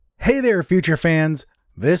Hey there, future fans.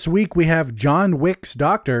 This week we have John Wick's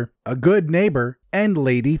Doctor, A Good Neighbor, and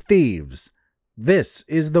Lady Thieves. This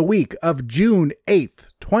is the week of June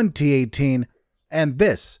 8th, 2018, and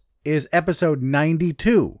this is episode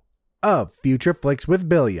 92 of Future Flicks with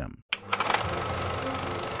Billiam.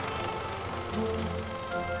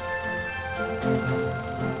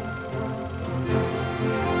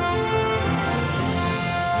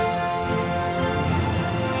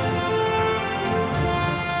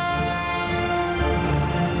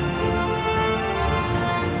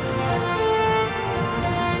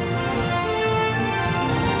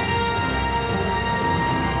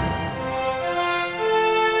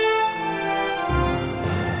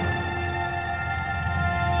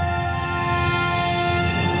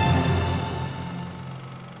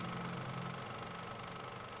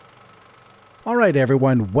 All right,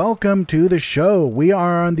 everyone, welcome to the show. We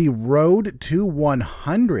are on the road to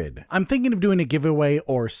 100. I'm thinking of doing a giveaway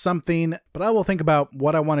or something, but I will think about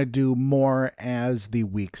what I want to do more as the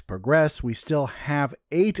weeks progress. We still have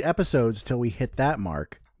 8 episodes till we hit that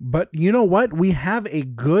mark. But you know what? We have a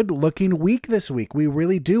good looking week this week. We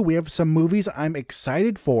really do. We have some movies I'm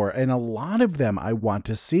excited for, and a lot of them I want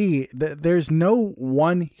to see. There's no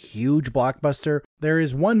one huge blockbuster. There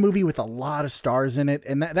is one movie with a lot of stars in it,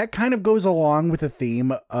 and that kind of goes along with the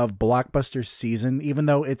theme of blockbuster season. Even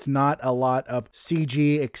though it's not a lot of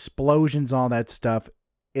CG explosions, all that stuff,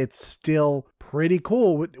 it's still pretty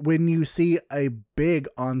cool when you see a big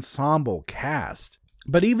ensemble cast.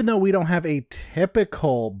 But even though we don't have a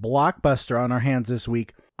typical blockbuster on our hands this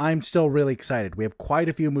week, I'm still really excited. We have quite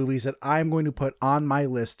a few movies that I'm going to put on my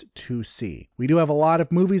list to see. We do have a lot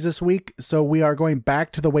of movies this week, so we are going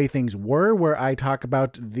back to the way things were, where I talk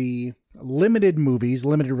about the limited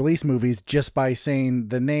release movies, just by saying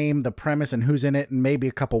the name, the premise, and who's in it, and maybe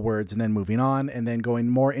a couple words, and then moving on, and then going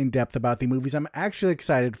more in depth about the movies I'm actually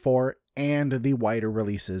excited for and the wider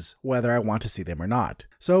releases, whether I want to see them or not.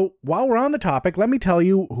 So while we're on the topic, let me tell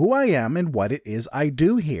you who I am and what it is I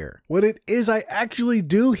do here. What it is I actually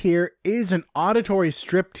do here is an auditory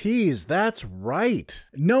striptease. That's right.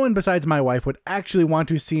 No one besides my wife would actually want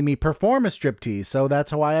to see me perform a striptease, so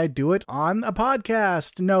that's why I do it on a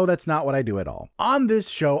podcast. No, that's not what I do at all. On this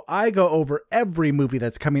show, I go over every movie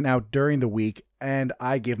that's coming out during the week, and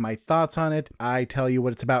I give my thoughts on it. I tell you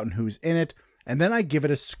what it's about and who's in it, and then I give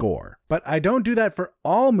it a score. But I don't do that for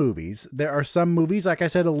all movies. There are some movies, like I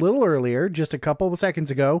said a little earlier, just a couple of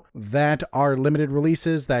seconds ago, that are limited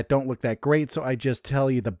releases that don't look that great, so I just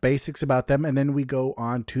tell you the basics about them, and then we go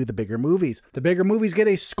on to the bigger movies. The bigger movies get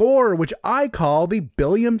a score, which I call the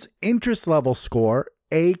Billiam's Interest Level Score,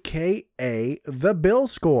 aka the Bill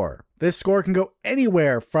Score. This score can go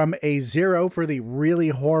anywhere from a 0 for the really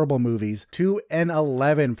horrible movies to an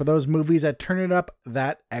 11 for those movies that turn it up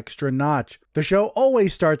that extra notch. The show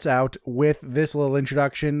always starts out with this little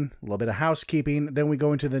introduction, a little bit of housekeeping, then we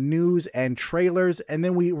go into the news and trailers, and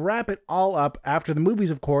then we wrap it all up after the movies,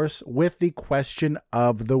 of course, with the question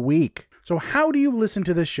of the week. So how do you listen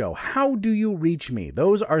to this show? How do you reach me?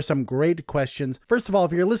 Those are some great questions. First of all,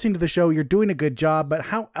 if you're listening to the show, you're doing a good job, but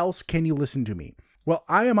how else can you listen to me? Well,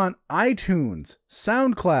 I am on iTunes,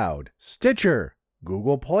 SoundCloud, Stitcher,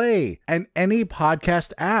 Google Play, and any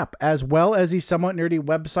podcast app, as well as the Somewhat Nerdy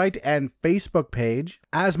website and Facebook page.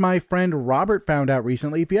 As my friend Robert found out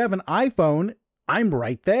recently, if you have an iPhone, I'm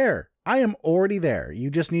right there. I am already there.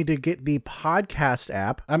 You just need to get the podcast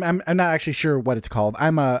app. I'm not actually sure what it's called.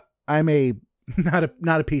 I'm a not a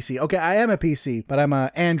PC. Okay, I am a PC, but I'm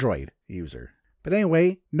an Android user. But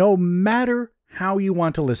anyway, no matter how you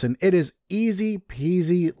want to listen, it is easy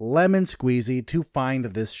peasy lemon squeezy to find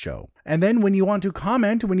this show. And then when you want to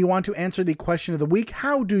comment, when you want to answer the question of the week,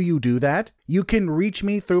 how do you do that? You can reach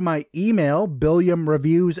me through my email,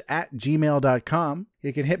 billiamreviews@gmail.com.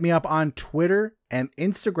 You can hit me up on Twitter and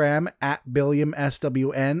Instagram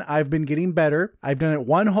 @BilliamSWN. I've been getting better. I've done it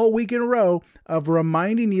one whole week in a row of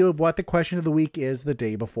reminding you of what the question of the week is the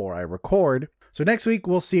day before I record. So next week,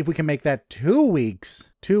 we'll see if we can make that 2 weeks.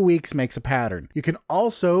 2 weeks makes a pattern. You can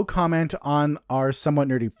also comment on our Somewhat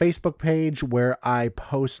Nerdy Facebook page where I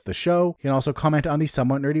post the show. You can also comment on the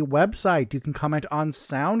Somewhat Nerdy website. You can comment on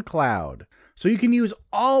SoundCloud. So you can use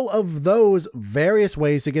all of those various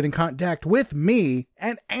ways to get in contact with me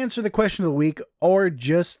and answer the question of the week, or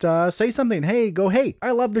just say something. Hey,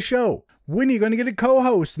 I love the show. When are you going to get a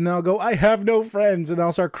co-host? And they'll go, I have no friends. And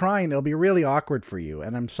I'll start crying. It'll be really awkward for you.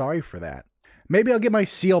 And I'm sorry for that. Maybe I'll get my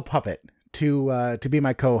seal puppet to be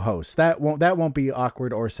my co-host. That won't be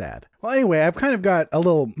awkward or sad. Well, anyway, I've kind of got a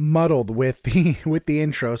little muddled with the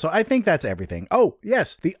intro, so I think that's everything. Oh,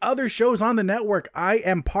 yes, the other shows on the network. I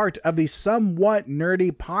am part of the Somewhat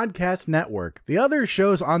Nerdy Podcast Network. The other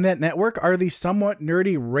shows on that network are the Somewhat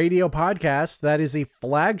Nerdy Radio Podcast. That is a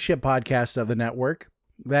flagship podcast of the network.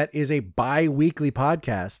 That is a bi-weekly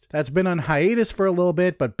podcast that's been on hiatus for a little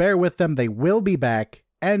bit, but bear with them. They will be back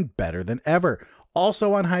and better than ever.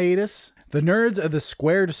 Also on hiatus, the Nerds of the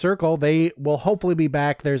Squared Circle. They will hopefully be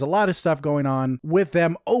back. There's a lot of stuff going on with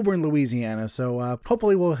them over in Louisiana, so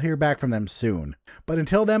hopefully we'll hear back from them soon. But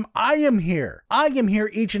until then, I am here. I am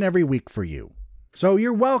here each and every week for you. So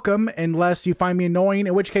you're welcome, unless you find me annoying,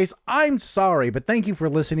 in which case I'm sorry, but thank you for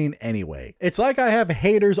listening anyway. It's like I have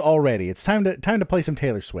haters already. It's time to play some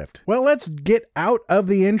Taylor Swift. Well, let's get out of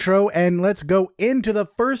the intro and let's go into the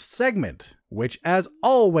first segment, which as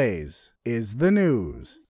always is the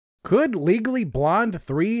news. Could Legally Blonde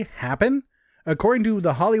 3 happen? According to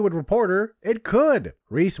The Hollywood Reporter, it could.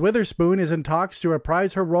 Reese Witherspoon is in talks to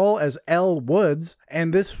reprise her role as Elle Woods,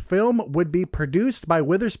 and this film would be produced by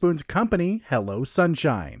Witherspoon's company, Hello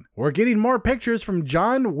Sunshine. We're getting more pictures from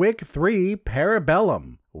John Wick 3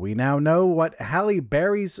 Parabellum. We now know what Halle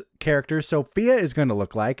Berry's character Sophia is going to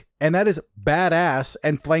look like, and that is badass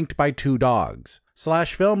and flanked by 2 dogs.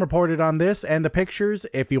 Slash Film reported on this, and the pictures,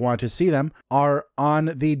 if you want to see them, are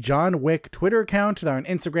on the John Wick Twitter account. They're on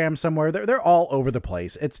Instagram somewhere. They're all over the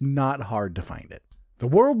place. It's not hard to find it. The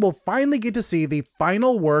world will finally get to see the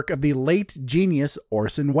final work of the late genius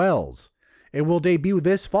Orson Welles. It will debut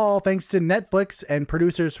this fall thanks to Netflix and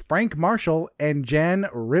producers Frank Marshall and Jan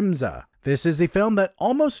Rimza. This is a film that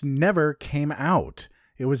almost never came out.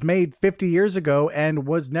 It was made 50 years ago and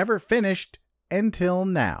was never finished until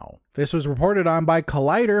now. This was reported on by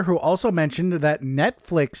Collider, who also mentioned that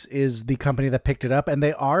Netflix is the company that picked it up and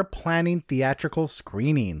they are planning theatrical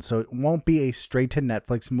screenings, so it won't be a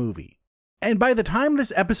straight-to-Netflix movie. And by the time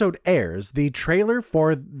this episode airs, the trailer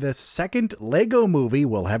for the second Lego movie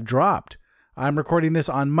will have dropped. I'm recording this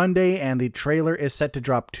on Monday and the trailer is set to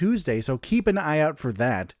drop Tuesday, so keep an eye out for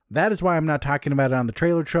that. That is why I'm not talking about it on the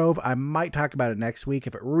Trailer Trove. I might talk about it next week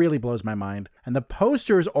if it really blows my mind. And the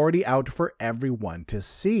poster is already out for everyone to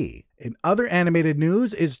see. In other animated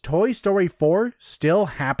news, is Toy Story 4 still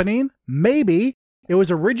happening? Maybe. It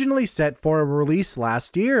was originally set for a release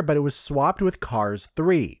last year, but it was swapped with Cars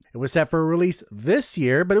 3. It was set for a release this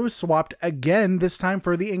year, but it was swapped again, this time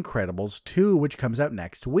for The Incredibles 2, which comes out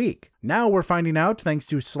next week. Now we're finding out, thanks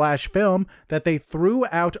to Slash Film, that they threw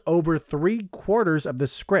out over 3/4 of the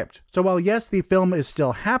script. So while yes, the film is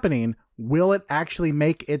still happening, will it actually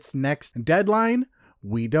make its next deadline?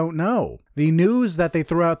 We don't know. The news that they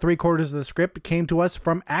threw out 3/4 of the script came to us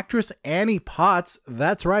from actress Annie Potts.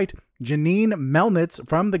 That's right, Janine Melnitz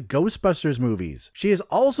from the Ghostbusters movies. She is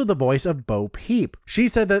also the voice of Bo Peep. She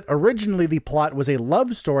said that originally the plot was a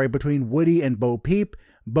love story between Woody and Bo Peep.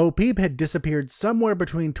 Bo Peep had disappeared somewhere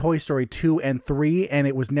between Toy Story 2 and 3, and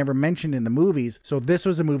it was never mentioned in the movies, so this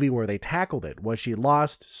was a movie where they tackled it. Was she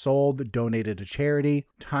lost, sold, donated to charity?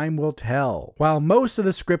 Time will tell. While most of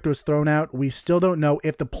the script was thrown out, we still don't know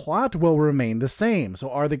if the plot will remain the same.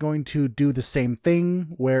 So are they going to do the same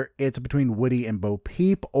thing, where it's between Woody and Bo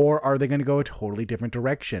Peep, or are they going to go a totally different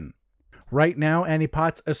direction? Right now, Annie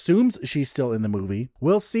Potts assumes she's still in the movie.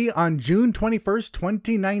 We'll see on June 21st,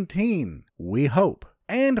 2019. We hope.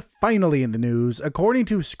 And finally in the news, according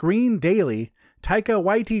to Screen Daily, Taika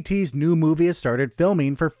Waititi's new movie has started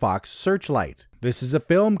filming for Fox Searchlight. This is a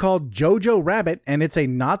film called Jojo Rabbit, and it's a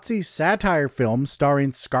Nazi satire film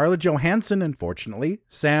starring Scarlett Johansson, unfortunately,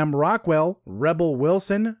 Sam Rockwell, Rebel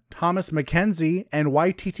Wilson, Thomas Mackenzie, and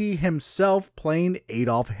Waititi himself playing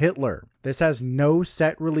Adolf Hitler. This has no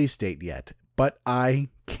set release date yet, but I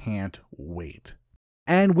can't wait.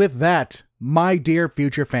 And with that, my dear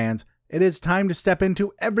future fans, it is time to step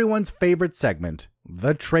into everyone's favorite segment,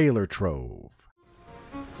 the Trailer Trove.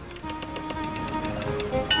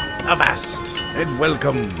 Avast, and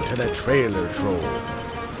welcome to the Trailer Trove.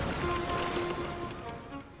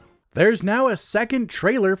 There's now a second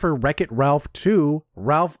trailer for Wreck-It Ralph 2,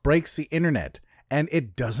 Ralph Breaks the Internet, and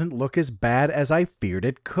it doesn't look as bad as I feared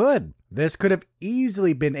it could. This could have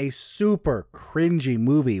easily been a super cringy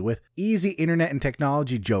movie with easy internet and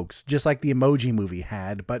technology jokes, just like the Emoji Movie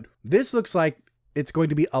had, but this looks like it's going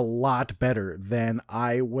to be a lot better than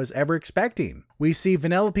I was ever expecting. We see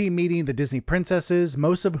Vanellope meeting the Disney princesses,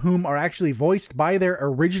 most of whom are actually voiced by their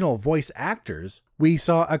original voice actors. We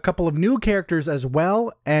saw a couple of new characters as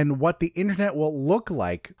well, and what the internet will look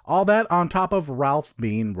like. All that on top of Ralph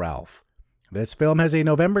being Ralph. This film has a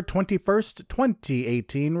November 21st,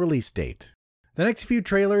 2018 release date. The next few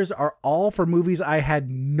trailers are all for movies I had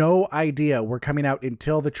no idea were coming out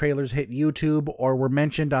until the trailers hit YouTube or were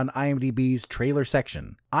mentioned on IMDb's trailer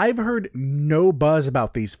section. I've heard no buzz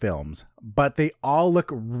about these films, but they all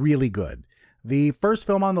look really good. The first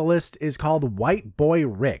film on the list is called White Boy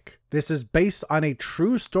Rick. This is based on a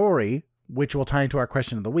true story, which will tie into our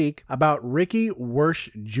question of the week, about Ricky Wersch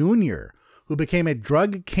Jr., who became a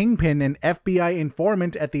drug kingpin and FBI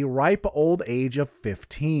informant at the ripe old age of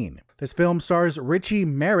 15. This film stars Richie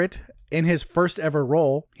Merritt in his first ever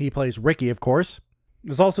role. He plays Ricky, of course.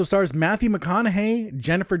 This also stars Matthew McConaughey,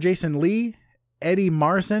 Jennifer Jason Leigh, Eddie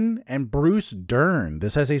Marsan, and Bruce Dern.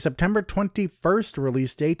 This has a September 21st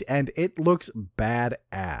release date, and it looks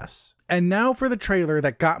badass. And now for the trailer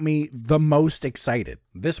that got me the most excited.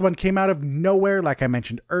 This one came out of nowhere, like I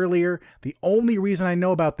mentioned earlier. The only reason I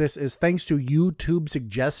know about this is thanks to YouTube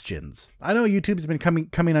suggestions. I know YouTube's been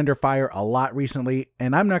coming under fire a lot recently,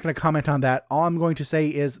 and I'm not going to comment on that. All I'm going to say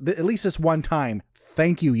is, at least this one time,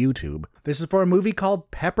 thank you, YouTube. This is for a movie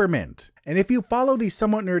called Peppermint. And if you follow the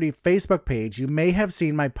Somewhat Nerdy Facebook page, you may have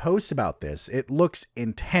seen my post about this. It looks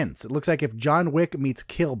intense. It looks like if John Wick meets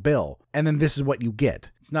Kill Bill, and then this is what you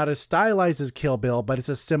get. It's not as stylized as Kill Bill, but it's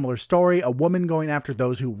a similar story, a woman going after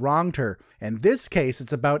those who wronged her. In this case,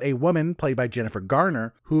 it's about a woman, played by Jennifer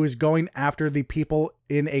Garner, who is going after the people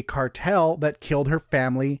in a cartel that killed her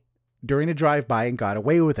family during a drive-by and got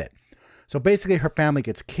away with it. So basically, her family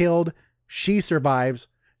gets killed. She survives.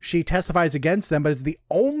 She testifies against them, but is the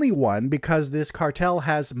only one because this cartel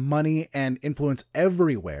has money and influence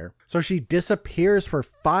everywhere. So she disappears for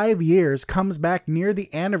 5 years, comes back near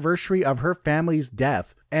the anniversary of her family's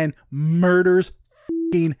death, and murders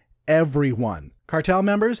f***ing everyone. Cartel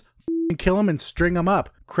members, f***ing kill them and string them up.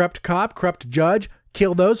 Corrupt cop, corrupt judge,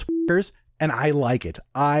 kill those f***ers. And I like it.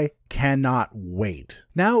 I cannot wait.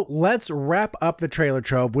 Now let's wrap up the trailer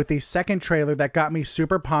trove with the second trailer that got me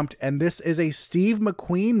super pumped, and this is a Steve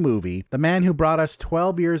McQueen movie, the man who brought us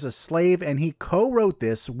 12 Years a Slave, and he co-wrote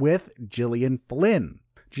this with Gillian Flynn.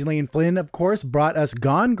 Gillian Flynn, of course, brought us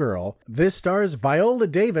Gone Girl. This stars Viola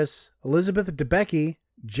Davis, Elizabeth Debicki,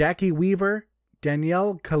 Jackie Weaver,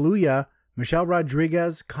 Danielle Kaluuya, Michelle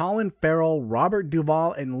Rodriguez, Colin Farrell, Robert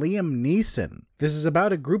Duvall, and Liam Neeson. This is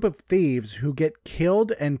about a group of thieves who get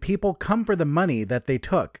killed and people come for the money that they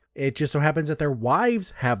took. It just so happens that their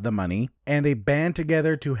wives have the money and they band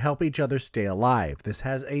together to help each other stay alive. This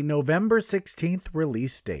has a November 16th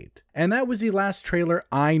release date. And that was the last trailer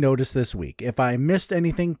I noticed this week. If I missed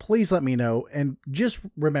anything, please let me know. And just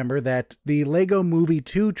remember that the Lego Movie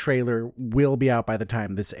 2 trailer will be out by the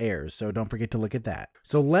time this airs, so don't forget to look at that.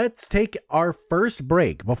 So let's take our first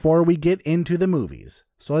break before we get into the movies.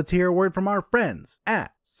 So let's hear a word from our friends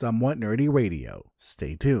at Somewhat Nerdy Radio.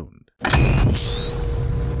 Stay tuned.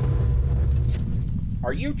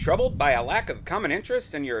 Are you troubled by a lack of common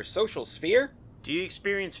interest in your social sphere? Do you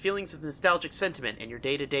experience feelings of nostalgic sentiment in your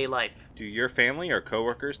day-to-day life? Do your family or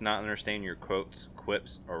coworkers not understand your quotes,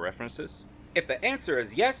 quips, or references? If the answer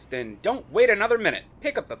is yes, then don't wait another minute.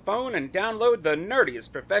 Pick up the phone and download the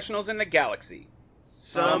nerdiest professionals in the galaxy.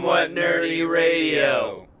 Somewhat Nerdy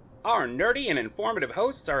Radio. Our nerdy and informative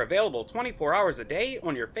hosts are available 24 hours a day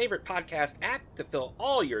on your favorite podcast app to fill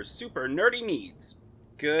all your super nerdy needs.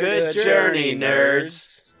 Good journey,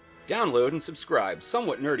 nerds. Download and subscribe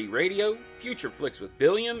Somewhat Nerdy Radio, Future Flicks with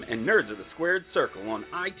Billiam, and Nerds of the Squared Circle on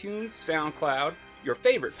iTunes, SoundCloud, your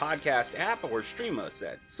favorite podcast app, or stream us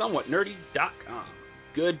at somewhatnerdy.com.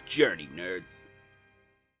 Good journey, nerds.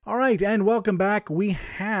 All right, and welcome back. We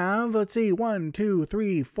have, let's see, 1, 2,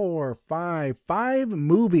 3, 4, 5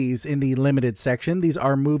 movies in the limited section. These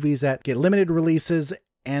are movies that get limited releases,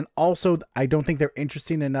 and also I don't think they're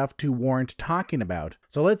interesting enough to warrant talking about.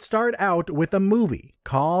 So let's start out with a movie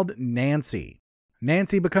called Nancy.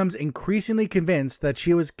 Nancy becomes increasingly convinced that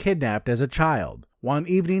she was kidnapped as a child. One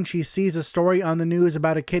evening, she sees a story on the news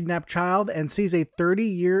about a kidnapped child and sees a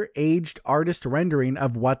 30-year aged artist rendering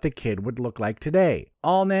of what the kid would look like today.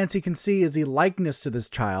 All Nancy can see is the likeness to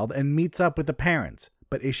this child and meets up with the parents.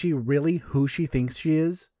 But is she really who she thinks she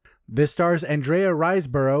is? This stars Andrea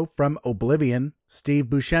Riseborough from Oblivion, Steve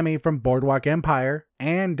Buscemi from Boardwalk Empire,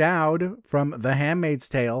 Ann Dowd from The Handmaid's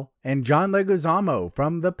Tale, and John Leguizamo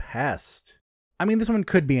from The Pest. I mean, this one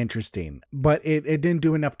could be interesting, but it didn't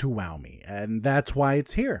do enough to wow me, and that's why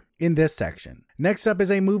it's here in this section. Next up is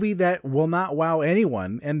a movie that will not wow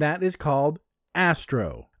anyone, and that is called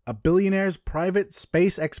Astro. A billionaire's private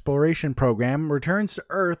space exploration program returns to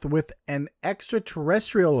Earth with an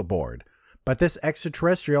extraterrestrial aboard, but this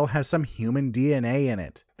extraterrestrial has some human DNA in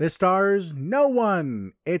it. This stars no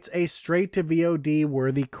one. It's a straight-to-VOD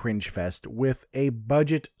worthy cringe fest with a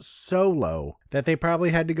budget so low that they probably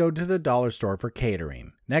had to go to the dollar store for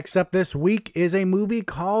catering. Next up this week is a movie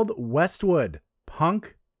called Westwood,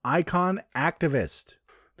 Punk Icon Activist.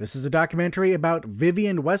 This is a documentary about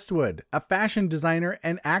Vivienne Westwood, a fashion designer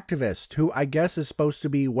and activist who I guess is supposed to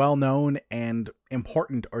be well-known and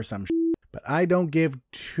important or some shit, but I don't give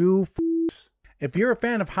two f***s. If you're a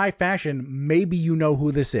fan of high fashion, maybe you know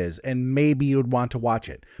who this is, and maybe you'd want to watch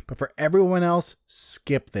it. But for everyone else,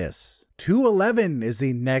 skip this. 211 is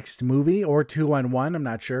the next movie, or 211, I'm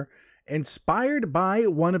not sure. Inspired by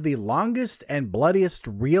one of the longest and bloodiest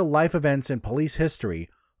real-life events in police history,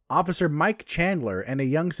 Officer Mike Chandler and a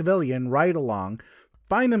young civilian ride-along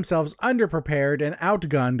find themselves underprepared and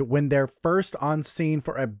outgunned when they're first on scene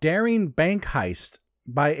for a daring bank heist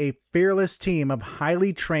by a fearless team of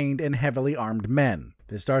highly trained and heavily armed men.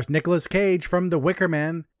 This stars Nicolas Cage from The Wicker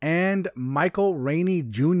Man and Michael Rainey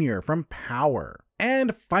Jr. from Power.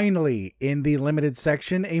 And finally, in the limited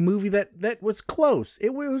section, a movie that was close.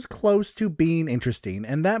 It was close to being interesting,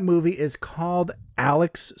 and that movie is called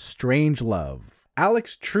Alex Strangelove.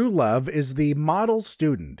 Alex Truelove is the model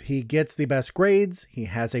student. He gets the best grades, he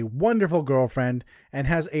has a wonderful girlfriend, and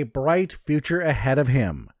has a bright future ahead of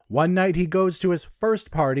him. One night he goes to his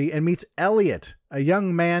first party and meets Elliot, a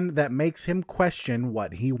young man that makes him question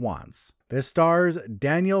what he wants. This stars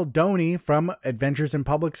Daniel Doney from Adventures in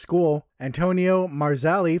Public School, Antonio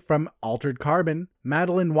Marzali from Altered Carbon,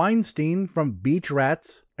 Madeline Weinstein from Beach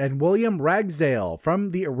Rats, and William Ragsdale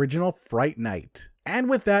from the original Fright Night. And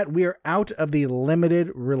with that, we are out of the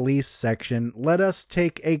limited release section. Let us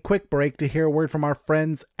take a quick break to hear a word from our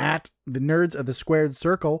friends at the Nerds of the Squared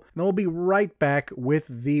Circle, and then we'll be right back with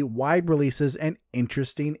the wide releases and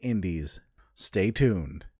interesting indies. Stay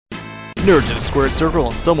tuned. Nerds of the Squared Circle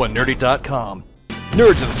on SomewhatNerdy.com.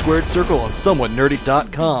 Nerds of the Squared Circle on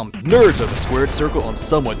SomewhatNerdy.com. Nerds of the Squared Circle on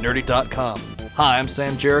SomewhatNerdy.com. Hi, I'm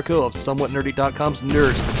Sam Jericho of SomewhatNerdy.com's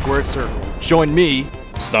Nerds of the Squared Circle. Join me,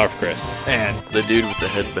 Snarf Chris. and The dude with the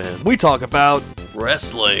headband. we talk about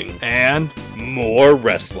Wrestling. and More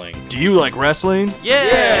wrestling. do you like wrestling?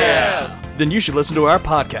 Yeah! Then you should listen to our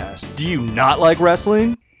podcast. Do you not like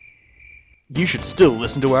wrestling? You should still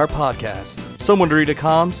listen to our podcast.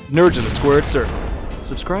 SomewhatNerdy.com's Nerds of the Squared Circle.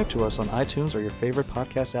 Subscribe to us on iTunes or your favorite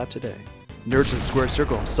podcast app today. Nerds of the Squared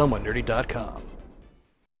Circle on SomewhatNerdy.com.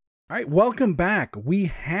 All right, welcome back. We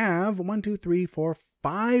have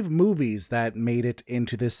 5 movies that made it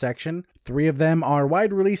into this section. 3 of them are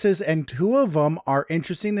wide releases, and 2 of them are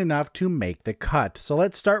interesting enough to make the cut. So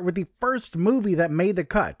let's start with the first movie that made the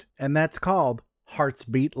cut, and that's called Hearts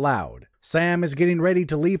Beat Loud. Sam is getting ready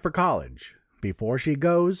to leave for college. Before she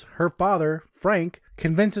goes, her father, Frank,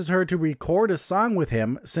 convinces her to record a song with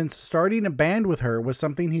him since starting a band with her was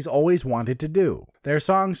something he's always wanted to do. Their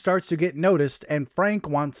song starts to get noticed, and Frank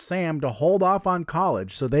wants Sam to hold off on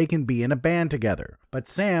college so they can be in a band together. But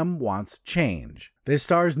Sam wants change. This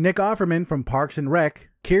stars Nick Offerman from Parks and Rec,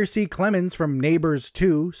 Kiersey Clemens from Neighbors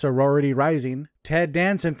 2, Sorority Rising, Ted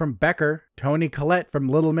Danson from Becker, Toni Collette from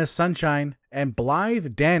Little Miss Sunshine, and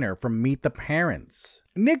Blythe Danner from Meet the Parents.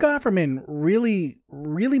 Nick Offerman really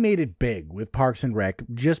made it big with Parks and Rec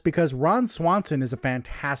just because Ron Swanson is a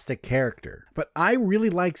fantastic character. But I really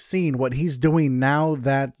like seeing what he's doing now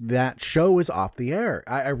that that show is off the air.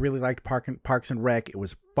 I really liked Parks and Rec. It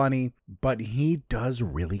was funny, but he does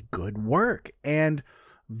really good work. And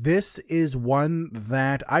this is one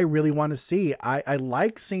that I really want to see. I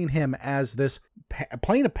like seeing him as this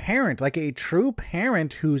playing a parent, like a true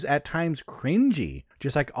parent who's at times cringy,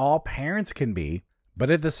 just like all parents can be, but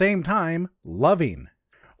at the same time, loving.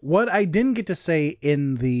 What I didn't get to say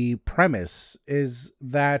in the premise is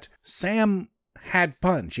that Sam had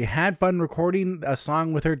fun. She had fun recording a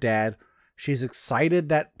song with her dad. She's excited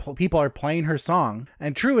that people are playing her song.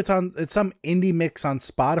 And true, it's some indie mix on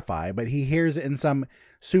Spotify, but he hears it in some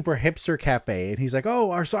super hipster cafe, and he's like,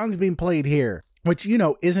 "Oh, our song's being played here," which,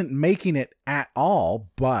 isn't making it at all.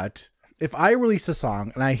 But if I released a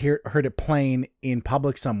song and I heard it playing in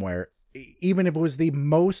public somewhere, even if it was the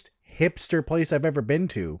most hipster place I've ever been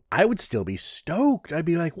to, I would still be stoked. I'd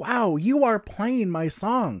be like, wow, you are playing my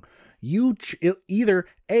song. You either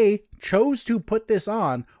A, chose to put this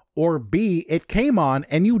on, or B, it came on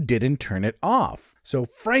and you didn't turn it off. So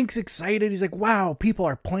Frank's excited. He's like, wow, people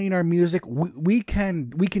are playing our music. We can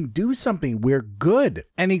do something. We're good.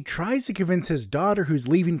 And he tries to convince his daughter, who's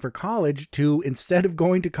leaving for college, to, instead of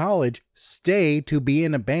going to college, stay to be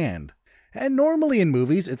in a band. And normally in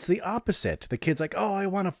movies, it's the opposite. The kid's like, oh, I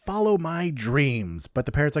want to follow my dreams. But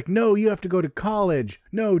the parent's like, no, you have to go to college.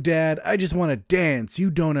 No, Dad, I just want to dance. You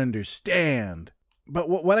don't understand. But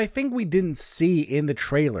what I think we didn't see in the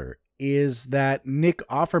trailer is that Nick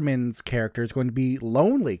Offerman's character is going to be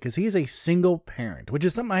lonely because he is a single parent, which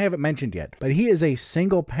is something I haven't mentioned yet. But he is a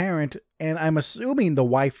single parent, and I'm assuming the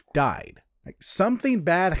wife died. Like, something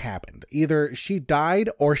bad happened. Either she died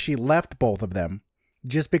or she left both of them.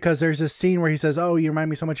 Just because there's a scene where he says, oh, you remind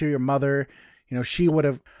me so much of your mother. You know, she would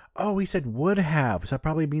have. Oh, he said would have. So that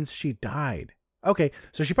probably means she died. Okay,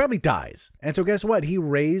 so she probably dies. And so guess what? He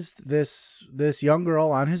raised this young girl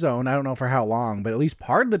on his own. I don't know for how long, but at least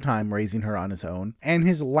part of the time raising her on his own. And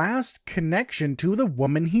his last connection to the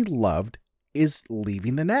woman he loved is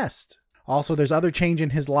leaving the nest. Also, there's other change in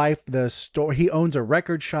his life. He owns a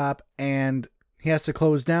record shop, and he has to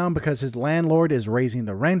close down because his landlord is raising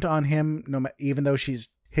the rent on him, even though she's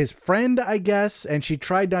his friend, I guess, and she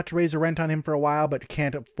tried not to raise the rent on him for a while, but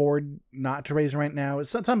can't afford not to raise rent now. It's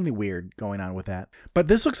something weird going on with that. But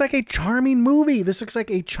this looks like a charming movie. This looks like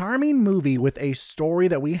a charming movie with a story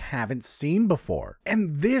that we haven't seen before. And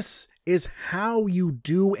this is how you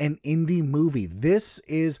do an indie movie. This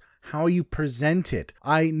is how you present it.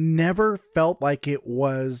 I never felt like it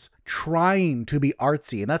was trying to be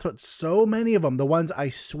artsy, and that's what so many of them, the ones I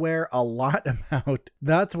swear a lot about,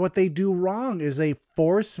 that's what they do wrong, is they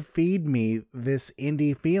force feed me this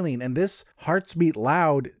indie feeling. And this Hearts Beat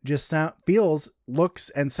Loud just looks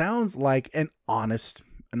and sounds like an honest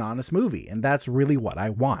movie, and that's really what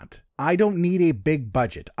I want. I don't need a big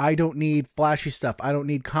budget. I don't need flashy stuff. I don't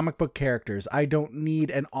need comic book characters. I don't need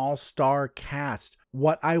an all-star cast.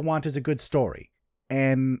 What I want is a good story.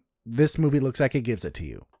 And this movie looks like it gives it to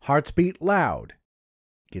you. Hearts Beat Loud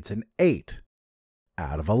gets an 8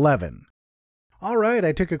 out of 11. All right,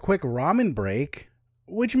 I took a quick ramen break,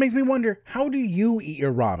 which makes me wonder, how do you eat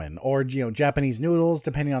your ramen? Or, Japanese noodles,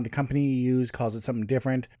 depending on the company you use, calls it something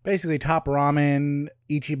different. Basically, Top Ramen,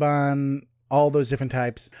 Ichiban, all those different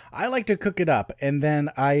types. I like to cook it up, and then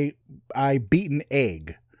I beat an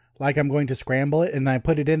egg, like I'm going to scramble it, and then I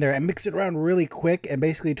put it in there and mix it around really quick and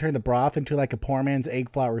basically turn the broth into like a poor man's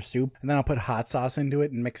egg flour soup, and then I'll put hot sauce into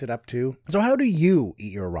it and mix it up too. So how do you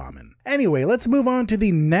eat your ramen? Anyway, let's move on to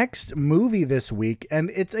the next movie this week,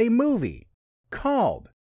 and it's a movie called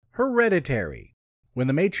Hereditary. When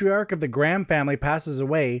the matriarch of the Graham family passes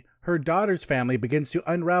away, her daughter's family begins to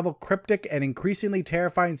unravel cryptic and increasingly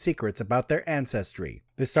terrifying secrets about their ancestry.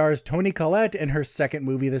 This stars Toni Collette in her second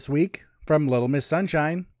movie this week. From Little Miss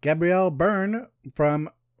Sunshine, Gabriel Byrne from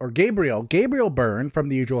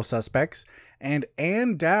The Usual Suspects, and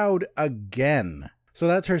Ann Dowd again. So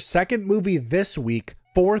that's her second movie this week,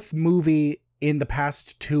 fourth movie in the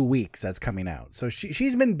past 2 weeks that's coming out. So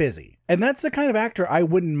she's been busy. And that's the kind of actor I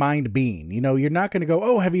wouldn't mind being. You're not going to go,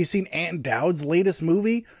 oh, have you seen Ann Dowd's latest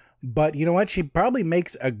movie? But you know what? She probably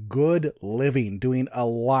makes a good living doing a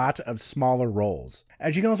lot of smaller roles.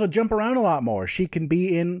 And she can also jump around a lot more. She can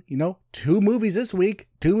be in, 2 movies this week,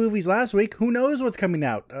 2 movies last week. Who knows what's coming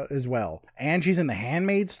out as well. And she's in The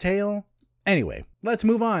Handmaid's Tale. Anyway, let's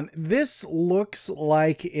move on. This looks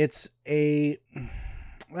like it's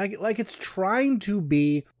like it's trying to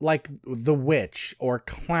be like The Witch or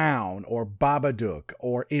Clown or Babadook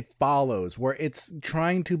or It Follows, where it's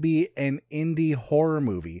trying to be an indie horror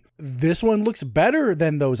movie. This one looks better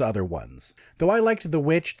than those other ones. Though I liked The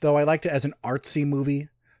Witch, I liked it as an artsy movie.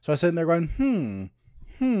 So I was sitting there going,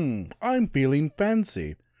 I'm feeling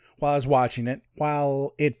fancy while I was watching it,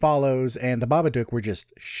 while It Follows and The Babadook were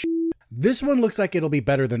just shit. This one looks like it'll be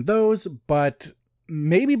better than those, but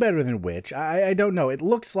maybe better than Witch. I don't know. It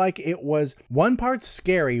looks like it was one part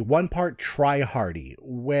scary, one part try-hardy,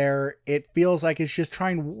 where it feels like it's just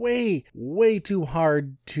trying way, way too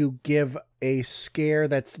hard to give a scare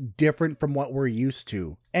that's different from what we're used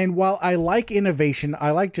to. And while I like innovation,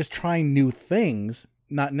 I like just trying new things,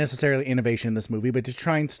 not necessarily innovation in this movie, but just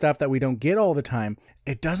trying stuff that we don't get all the time,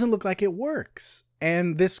 it doesn't look like it works.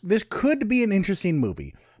 And this could be an interesting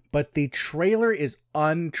movie. But the trailer is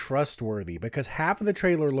untrustworthy because half of the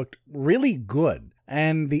trailer looked really good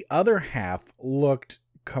and the other half looked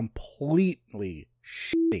completely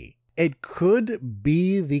shitty. It could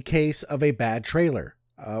be the case of a bad trailer.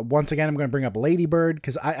 Once again, I'm going to bring up Lady Bird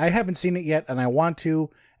because I haven't seen it yet and I want to.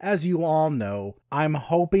 As you all know, I'm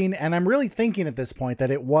hoping and I'm really thinking at this point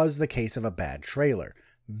that it was the case of a bad trailer.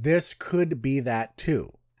 This could be that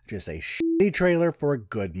too. Just a shitty trailer for a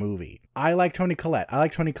good movie. I like Toni Collette. I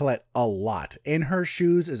like Toni Collette a lot. In Her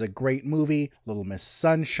Shoes is a great movie. Little Miss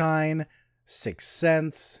Sunshine, Sixth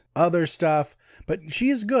Sense, other stuff. But she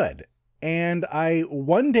is good. and I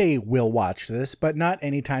one day will watch this, but not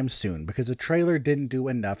anytime soon because the trailer didn't do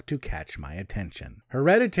enough to catch my attention.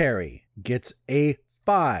 Hereditary gets a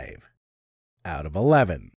 5 out of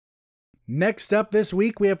 11. Next up this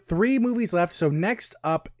week, we have 3 movies left. So next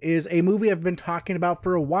up is a movie I've been talking about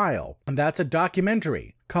for a while, and that's a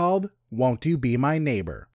documentary called Won't You Be My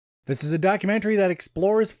Neighbor? This is a documentary that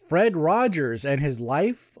explores Fred Rogers and his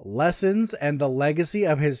life, lessons, and the legacy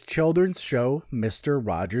of his children's show, Mr.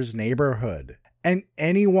 Rogers' Neighborhood. And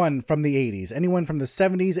anyone from the 80s, anyone from the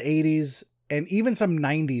 70s, 80s, and even some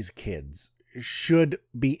 90s kids should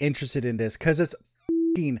be interested in this because it's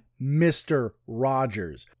f***ing Mr.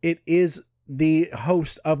 Rogers. It is the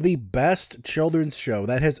host of the best children's show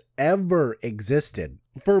that has ever existed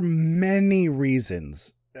for many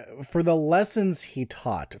reasons. For the lessons he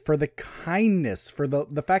taught, for the kindness, for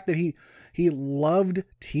the fact that he loved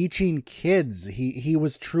teaching kids. He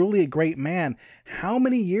was truly a great man. How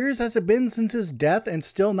many years has it been since his death and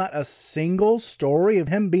still not a single story of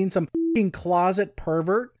him being some f***ing closet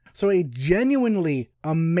pervert? So a genuinely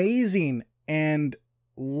amazing and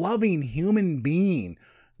loving human being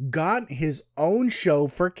got his own show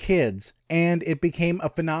for kids and it became a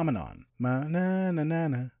phenomenon.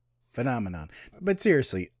 Phenomenon. But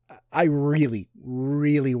seriously, I really,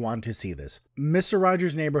 really want to see this. Mr.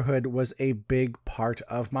 Rogers' Neighborhood was a big part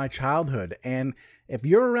of my childhood. And if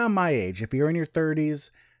you're around my age, if you're in your 30s,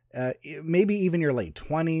 maybe even your late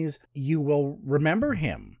 20s, you will remember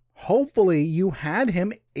him. Hopefully you had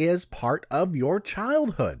him as part of your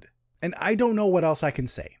childhood. And I don't know what else I can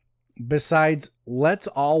say. Besides, let's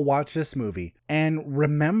all watch this movie and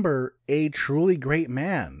remember a truly great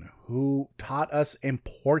man who taught us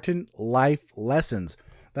important life lessons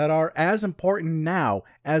that are as important now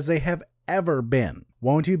as they have ever been.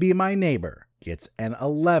 Won't You Be My Neighbor gets an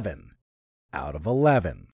 11 out of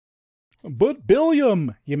 11. But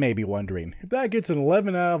Billiam, you may be wondering, if that gets an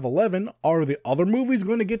 11 out of 11, are the other movies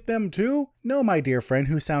going to get them too? No, my dear friend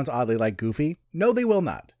who sounds oddly like Goofy. No, they will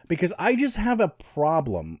not. Because I just have a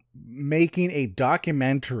problem making a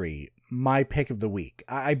documentary my pick of the week.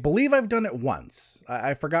 I believe I've done it once.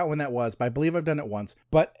 I forgot when that was, but I believe I've done it once.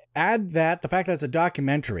 But add that, the fact that it's a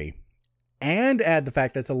documentary, and add the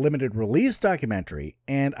fact that it's a limited release documentary,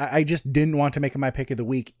 and I just didn't want to make it my pick of the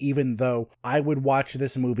week, even though I would watch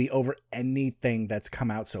this movie over anything that's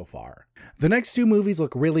come out so far. The next 2 movies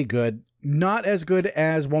look really good. Not as good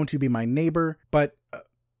as Won't You Be My Neighbor, but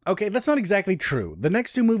okay, that's not exactly true. The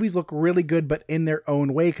next 2 movies look really good, but in their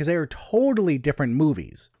own way, because they are totally different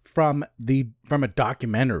movies from a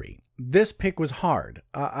documentary. This pick was hard.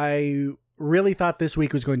 I really thought this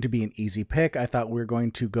week was going to be an easy pick. I thought we were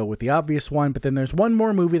going to go with the obvious one, but then there's one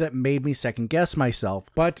more movie that made me second guess myself.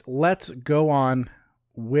 But let's go on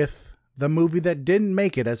with the movie that didn't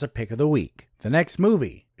make it as a pick of the week. The next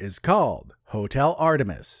movie is called Hotel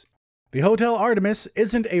Artemis. The Hotel Artemis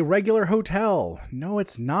isn't a regular hotel. No,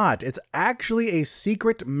 it's not. It's actually a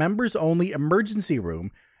secret members-only emergency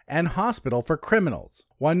room and hospital for criminals.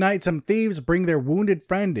 One night, some thieves bring their wounded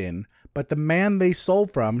friend in, but the man they stole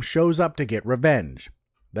from shows up to get revenge.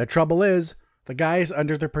 The trouble is, the guy is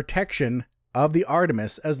under the protection of the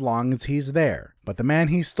Artemis as long as he's there, but the man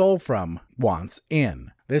he stole from wants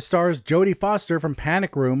in. This stars Jodie Foster from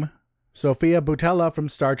Panic Room, Sofia Boutella from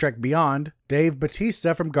Star Trek Beyond, Dave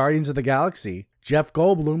Bautista from Guardians of the Galaxy, Jeff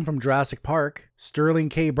Goldblum from Jurassic Park, Sterling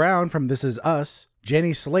K. Brown from This Is Us,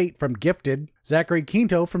 Jenny Slate from Gifted, Zachary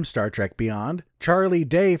Quinto from Star Trek Beyond, Charlie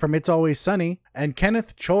Day from It's Always Sunny, and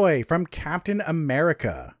Kenneth Choi from Captain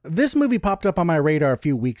America. This movie popped up on my radar a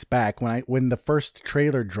few weeks back when the first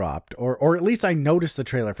trailer dropped, or at least I noticed the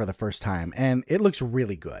trailer for the first time, and it looks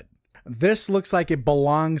really good. This looks like it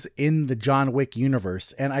belongs in the John Wick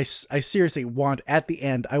universe, and I seriously want, at the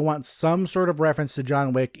end, I want some sort of reference to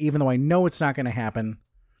John Wick, even though I know it's not going to happen.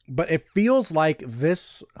 But it feels like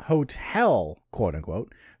this hotel, quote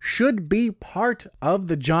unquote, should be part of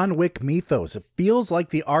the John Wick mythos. It feels like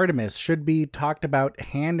the Artemis should be talked about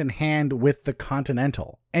hand in hand with the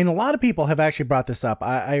Continental. And a lot of people have actually brought this up.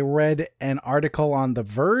 I read an article on The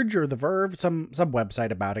Verge or The Verve, some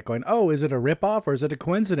website about it, going, oh, is it a ripoff or is it a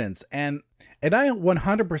coincidence? And I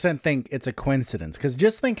 100% think it's a coincidence, because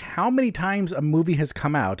just think how many times a movie has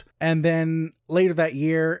come out, and then later that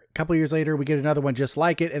year, a couple years later, we get another one just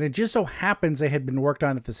like it, and it just so happens they had been worked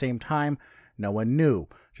on at the same time. No one knew.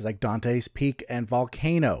 Just like Dante's Peak and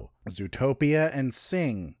Volcano, Zootopia and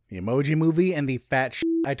Sing, the Emoji Movie and the fat shit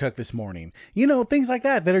I took this morning. You know, things like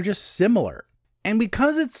that are just similar. And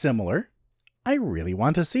because it's similar, I really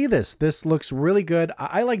want to see this. This looks really good.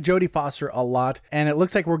 I like Jodie Foster a lot, and it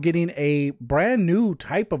looks like we're getting a brand new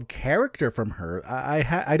type of character from her.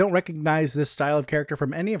 I don't recognize this style of character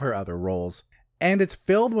from any of her other roles. And it's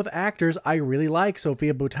filled with actors I really like.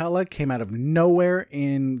 Sofia Boutella came out of nowhere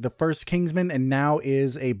in the first Kingsman and now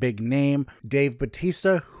is a big name. Dave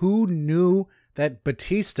Bautista, who knew that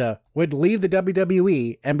Batista would leave the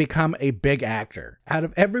WWE and become a big actor? Out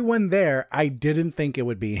of everyone there, I didn't think it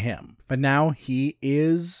would be him. But now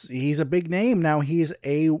he's a big name. Now he's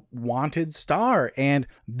a wanted star. And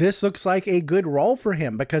this looks like a good role for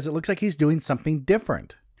him because it looks like he's doing something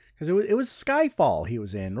different. Because it was Skyfall he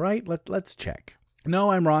was in, right? Let's check.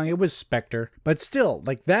 No, I'm wrong. It was Spectre. But still,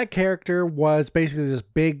 like, that character was basically this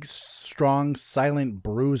big, strong, silent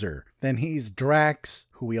bruiser. Then he's Drax,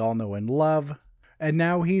 who we all know and love. And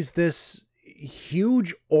now he's this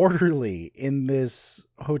huge orderly in this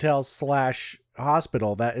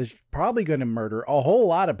hotel/hospital that is probably going to murder a whole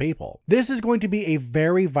lot of people. This is going to be a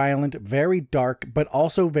very violent, very dark, but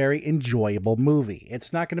also very enjoyable movie.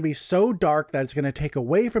 It's not going to be so dark that it's going to take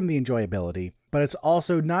away from the enjoyability, but it's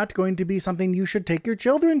also not going to be something you should take your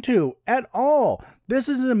children to at all. This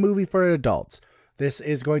isn't a movie for adults. This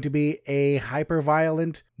is going to be a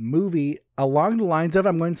hyper-violent movie along the lines of,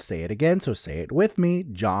 I'm going to say it again, so say it with me,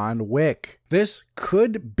 John Wick. This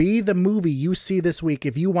could be the movie you see this week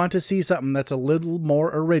if you want to see something that's a little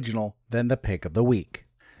more original than the pick of the week.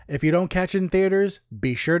 If you don't catch it in theaters,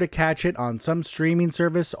 be sure to catch it on some streaming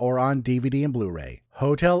service or on DVD and Blu-ray.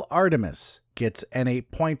 Hotel Artemis gets an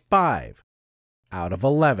 8.5 out of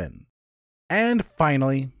 11. And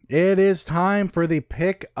finally, it is time for the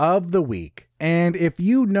pick of the week. And if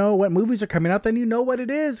you know what movies are coming out, then you know what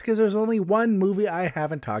it is, because there's only one movie I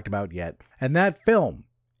haven't talked about yet. And that film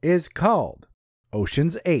is called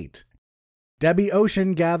Ocean's 8. Debbie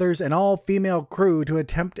Ocean gathers an all-female crew to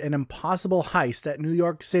attempt an impossible heist at New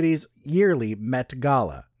York City's yearly Met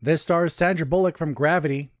Gala. This stars Sandra Bullock from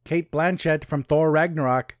Gravity, Cate Blanchett from Thor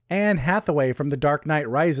Ragnarok, Anne Hathaway from The Dark Knight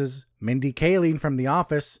Rises, Mindy Kaling from The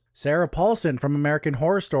Office, Sarah Paulson from American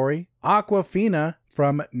Horror Story, Awkwafina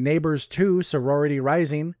from Neighbors 2 Sorority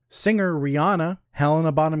Rising, singer Rihanna,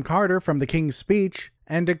 Helena Bonham Carter from The King's Speech,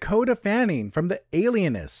 and Dakota Fanning from The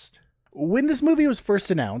Alienist. When this movie was first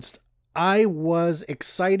announced, I was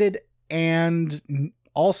excited and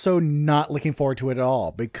also not looking forward to it at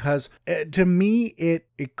all, because to me,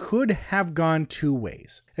 it could have gone two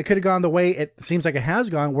ways. It could have gone the way it seems like it has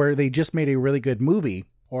gone, where they just made a really good movie,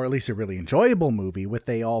 or at least a really enjoyable movie with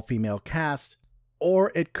a all-female cast.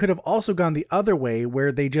 Or it could have also gone the other way,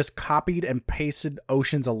 where they just copied and pasted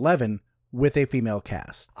Ocean's 11 with a female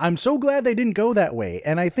cast. I'm so glad they didn't go that way.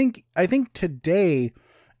 And I think today,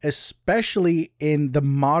 especially in the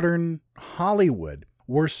modern Hollywood,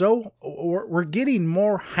 we're getting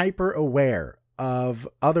more hyper aware of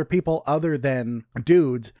other people other than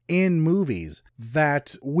dudes in movies,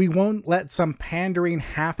 that we won't let some pandering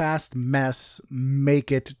half-assed mess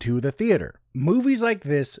make it to the theater. Movies like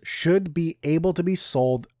this should be able to be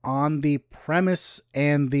sold on the premise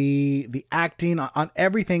and the acting, on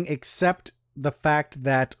everything except the fact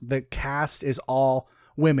that the cast is all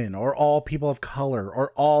women or all people of color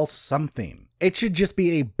or all something. It should just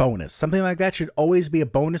be a bonus. Something like that should always be a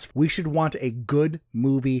bonus. We should want a good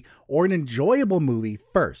movie or an enjoyable movie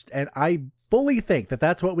first. And I fully think that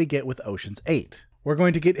that's what we get with Ocean's 8. We're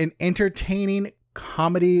going to get an entertaining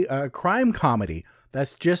comedy, crime comedy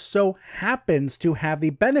that just so happens to have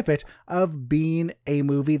the benefit of being a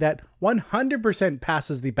movie that 100%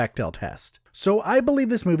 passes the Bechdel test. So I believe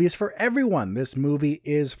this movie is for everyone. This movie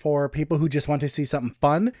is for people who just want to see something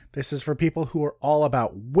fun. This is for people who are all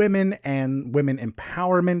about women and women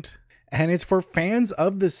empowerment. And it's for fans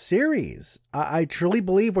of the series. I truly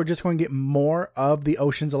believe we're just going to get more of the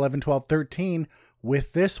Oceans 11, 12, 13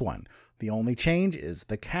 with this one. The only change is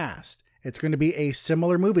the cast. It's going to be a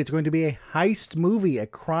similar movie. It's going to be a heist movie, a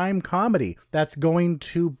crime comedy that's going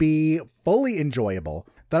to be fully enjoyable,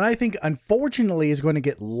 that I think unfortunately is going to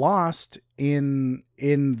get lost in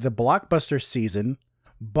the blockbuster season,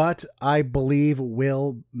 but I believe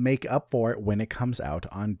will make up for it when it comes out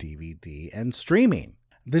on DVD and streaming.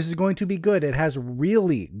 This is going to be good. It has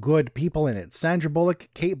really good people in it. Sandra Bullock,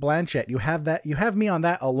 Cate Blanchett. You have me on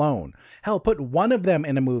that alone. Hell, put one of them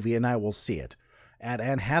in a movie and I will see it. Add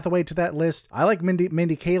Anne Hathaway to that list. I like Mindy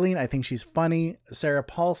Kaling. I think she's funny. Sarah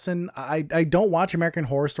Paulson. I don't watch American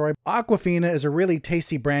Horror Story. Awkwafina is a really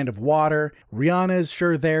tasty brand of water. Rihanna is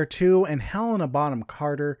sure there too. And Helena Bonham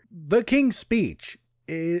Carter. The King's Speech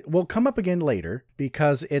it will come up again later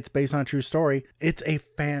because it's based on a true story. It's a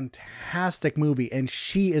fantastic movie, and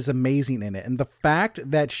she is amazing in it. And the fact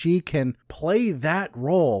that she can play that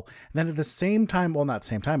role, and then at the same time, well, not the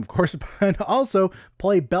same time, of course, but also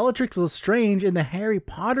play Bellatrix Lestrange in the Harry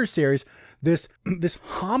Potter series, this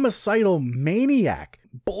homicidal maniac,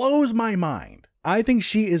 blows my mind. I think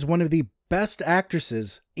she is one of the best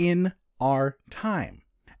actresses in our time,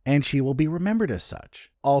 and she will be remembered as such.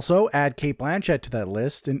 Also, add Cate Blanchett to that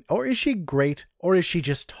list, or is she great, or is she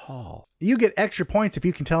just tall? You get extra points if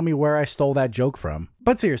you can tell me where I stole that joke from.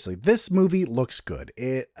 But seriously, this movie looks good.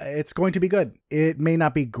 It's going to be good. It may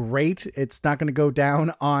not be great. It's not going to go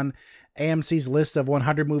down on AMC's list of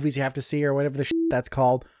 100 movies you have to see or whatever the shit that's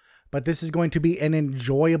called. But this is going to be an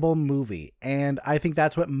enjoyable movie, and I think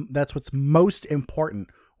that's what's most important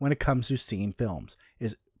when it comes to seeing films,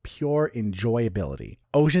 is pure enjoyability.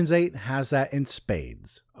 Ocean's 8 has that in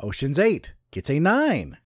spades. Ocean's 8 gets a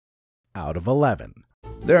 9 out of 11.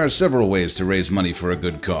 There are several ways to raise money for a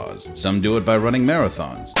good cause. Some do it by running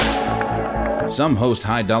marathons. Some host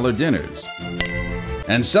high-dollar dinners.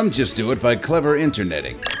 And some just do it by clever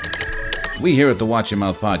interneting. We here at the Watch Your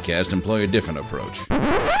Mouth podcast employ a different approach.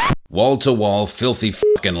 Wall-to-wall, filthy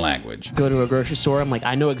fucking language. Go to a grocery store, I'm like,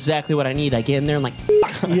 I know exactly what I need. I get in there, I'm like,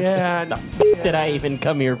 yeah, the did I even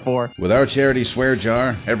come here for? With our charity swear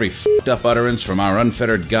jar, every fucked up utterance from our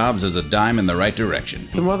unfettered gobs is a dime in the right direction.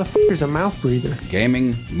 The motherfucker's a mouth breather.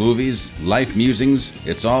 Gaming, movies, life musings,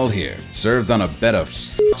 it's all here. Served on a bed of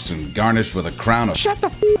fucks and garnished with a crown of... Shut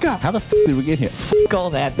the fuck up! How the fuck did we get here? Fuck all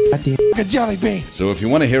that. Goddamn. A jelly bean. So if you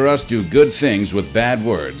want to hear us do good things with bad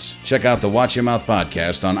words, check out the Watch Your Mouth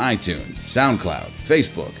podcast on iTunes, SoundCloud,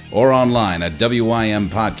 Facebook, or online at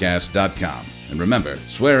wympodcast.com. And remember,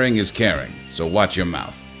 swearing is caring, so watch your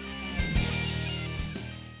mouth.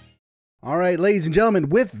 All right, ladies and gentlemen,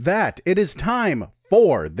 with that, it is time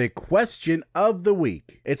for the question of the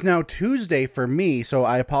week. It's now Tuesday for me, so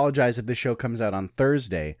I apologize if the show comes out on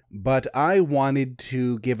Thursday, but I wanted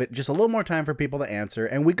to give it just a little more time for people to answer,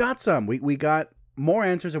 and we got some. We got more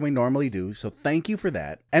answers than we normally do, so thank you for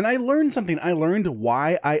that. And I learned something. I learned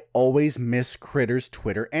why I always miss Critter's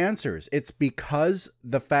Twitter answers. It's because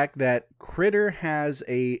the fact that Critter has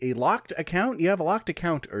a locked account. You have a locked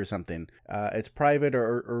account or something. It's private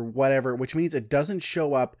or whatever, which means it doesn't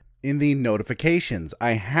show up in the notifications.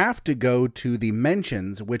 I have to go to the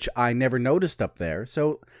mentions, which I never noticed up there.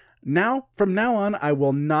 So from now on, I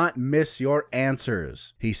will not miss your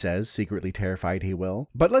answers, he says, secretly terrified he will.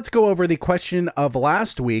 But let's go over the question of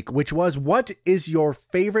last week, which was, what is your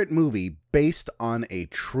favorite movie based on a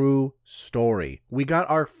true story? We got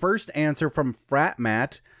our first answer from Frat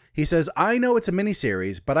Matt. He says, I know it's a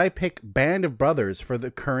miniseries, but I pick Band of Brothers for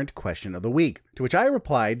the current question of the week. To which I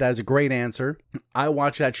replied, that is a great answer. I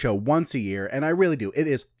watch that show once a year, and I really do. It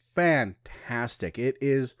is fantastic. It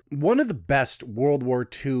is one of the best World War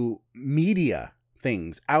II media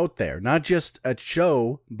things out there. Not just a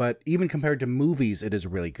show, but even compared to movies, it is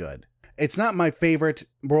really good. It's not my favorite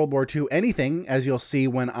World War II anything, as you'll see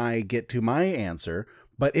when I get to my answer,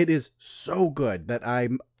 but it is so good that I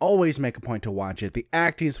always make a point to watch it. The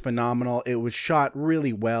acting is phenomenal. It was shot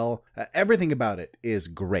really well. Everything about it is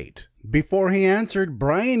great. Before he answered,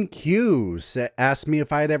 Brian Q asked me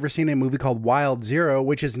if I had ever seen a movie called Wild Zero,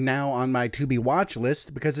 which is now on my to-be-watch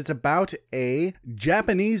list because it's about a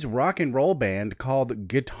Japanese rock and roll band called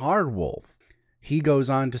Guitar Wolf. He goes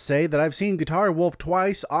on to say that I've seen Guitar Wolf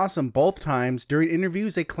twice, awesome both times. During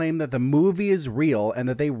interviews, they claim that the movie is real and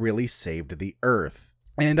that they really saved the Earth.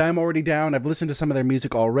 And I'm already down. I've listened to some of their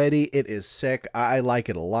music already. It is sick. I like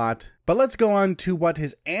it a lot. But let's go on to what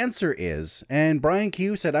his answer is. And Brian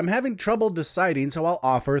Q said, I'm having trouble deciding, so I'll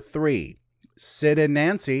offer 3. Sid and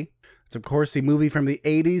Nancy. It's, of course, the movie from the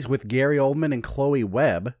 80s with Gary Oldman and Chloe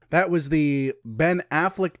Webb. That was the Ben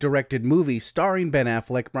Affleck-directed movie starring Ben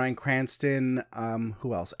Affleck, Bryan Cranston,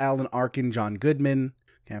 who else? Alan Arkin, John Goodman.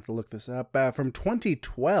 I have to look this up. From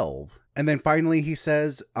 2012. And then finally he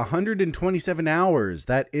says 127 Hours.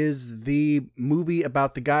 That is the movie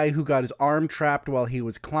about the guy who got his arm trapped while he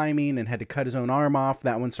was climbing and had to cut his own arm off.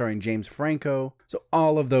 That one starring James Franco. So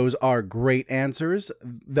all of those are great answers.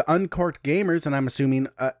 The Uncorked Gamers, and I'm assuming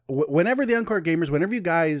whenever you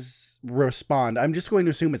guys respond, I'm just going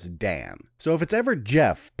to assume it's Dan. So if it's ever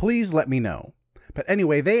Jeff, please let me know. But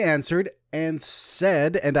anyway, they answered and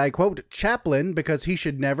said, and I quote, Chaplin, because he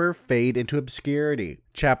should never fade into obscurity.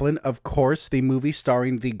 Chaplin, of course, the movie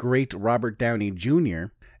starring the great Robert Downey Jr.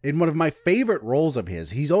 In one of my favorite roles of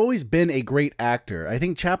his. He's always been a great actor. I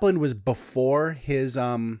think Chaplin was before his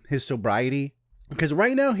sobriety. Because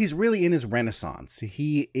right now, he's really in his renaissance.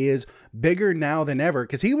 He is bigger now than ever,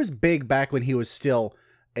 because he was big back when he was still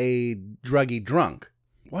a druggy drunk.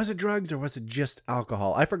 Was it drugs or was it just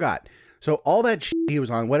alcohol? I forgot. So all that shit he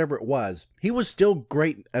was on, whatever it was, he was still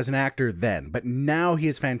great as an actor then, but now he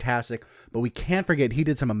is fantastic. But we can't forget he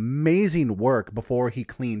did some amazing work before he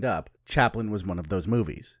cleaned up. Chaplin was one of those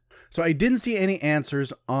movies. So I didn't see any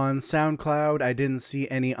answers on SoundCloud. I didn't see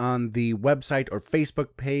any on the website or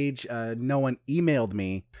Facebook page. No one emailed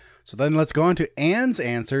me. So then let's go on to Anne's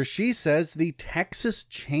answer. She says the Texas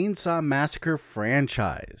Chainsaw Massacre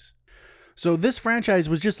franchise. So this franchise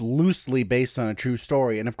was just loosely based on a true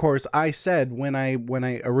story. And of course, I said when I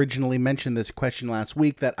originally mentioned this question last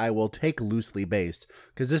week that I will take loosely based,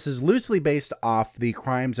 because this is loosely based off the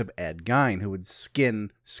crimes of Ed Gein, who would skin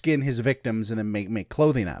his victims and then make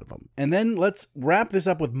clothing out of them. And then let's wrap this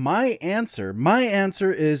up with my answer. My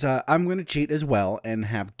answer is I'm going to cheat as well and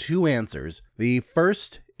have two answers. The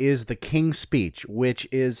first is The King's Speech, which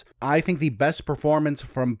is, I think, the best performance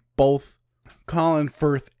from both Colin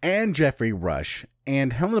Firth and Jeffrey Rush,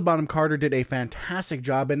 and Helena Bonham Carter did a fantastic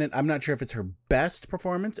job in it. I'm not sure if it's her best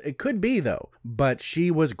performance. It could be, though, but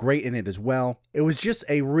she was great in it as well. It was just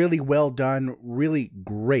a really well done, really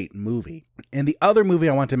great movie. And the other movie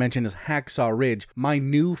I want to mention is Hacksaw Ridge, my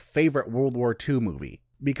new favorite World War II movie,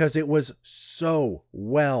 because it was so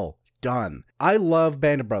well done. I love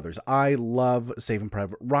Band of Brothers. I love Saving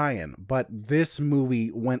Private Ryan, but this movie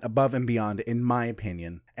went above and beyond, in my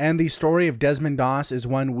opinion. And the story of Desmond Doss is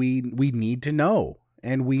one we need to know,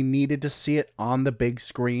 and we needed to see it on the big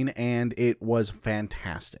screen, and it was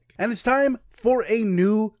fantastic. And it's time for a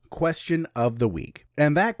new question of the week.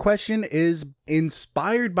 And that question is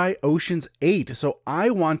inspired by Ocean's 8. So I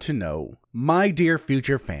want to know, my dear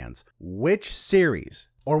future fans, which series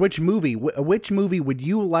or which movie would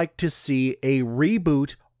you like to see a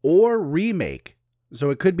reboot or remake?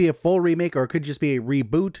 So it could be a full remake or it could just be a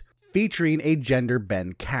reboot featuring a gender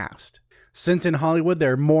bend cast. Since in Hollywood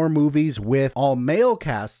there are more movies with all male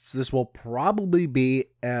casts, this will probably be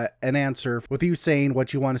an answer with you saying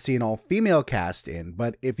what you want to see an all female cast in.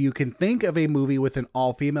 But if you can think of a movie with an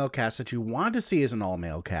all female cast that you want to see as an all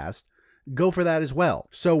male cast, go for that as well.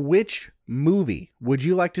 So which movie would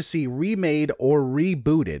you like to see remade or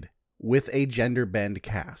rebooted with a gender bend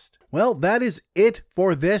cast? Well, that is it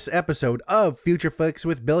for this episode of Future Flicks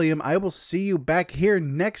with Billiam. I will see you back here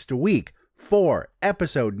next week for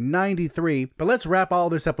episode 93. But let's wrap all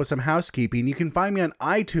this up with some housekeeping. You can find me on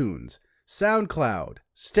iTunes, SoundCloud,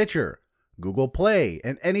 Stitcher, Google Play,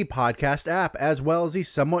 and any podcast app, as well as the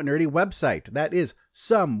Somewhat Nerdy website. That is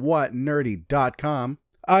somewhatnerdy.com.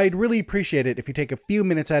 I'd really appreciate it if you take a few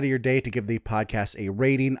minutes out of your day to give the podcast a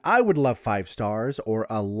rating. I would love 5 stars or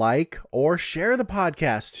a like, or share the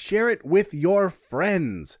podcast. Share it with your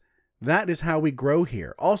friends. That is how we grow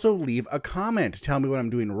here. Also, leave a comment. Tell me what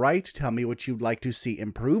I'm doing right. Tell me what you'd like to see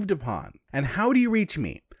improved upon. And how do you reach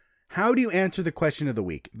me? How do you answer the question of the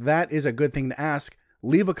week? That is a good thing to ask.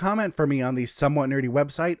 Leave a comment for me on the Somewhat Nerdy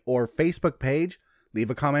website or Facebook page.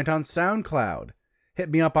 Leave a comment on SoundCloud. Hit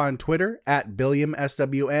me up on Twitter at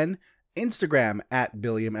BilliamSWN, Instagram at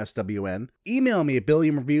BilliamSWN. Email me at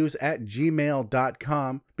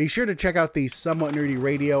BilliamReviews@gmail.com. Be sure to check out the Somewhat Nerdy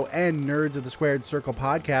Radio and Nerds of the Squared Circle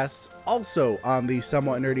podcasts, also on the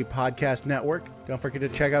Somewhat Nerdy Podcast Network. Don't forget to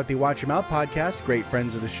check out the Watch Your Mouth podcast, great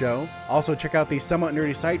friends of the show. Also check out the Somewhat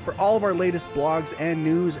Nerdy site for all of our latest blogs and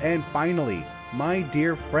news. And finally, my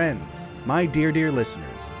dear friends, my dear listeners,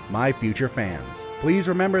 my future fans, please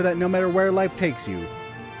remember that no matter where life takes you,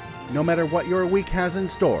 no matter what your week has in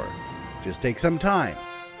store, just take some time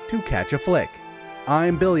to catch a flick.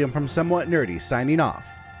 I'm Billiam from Somewhat Nerdy signing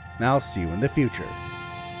off, and I'll see you in the future.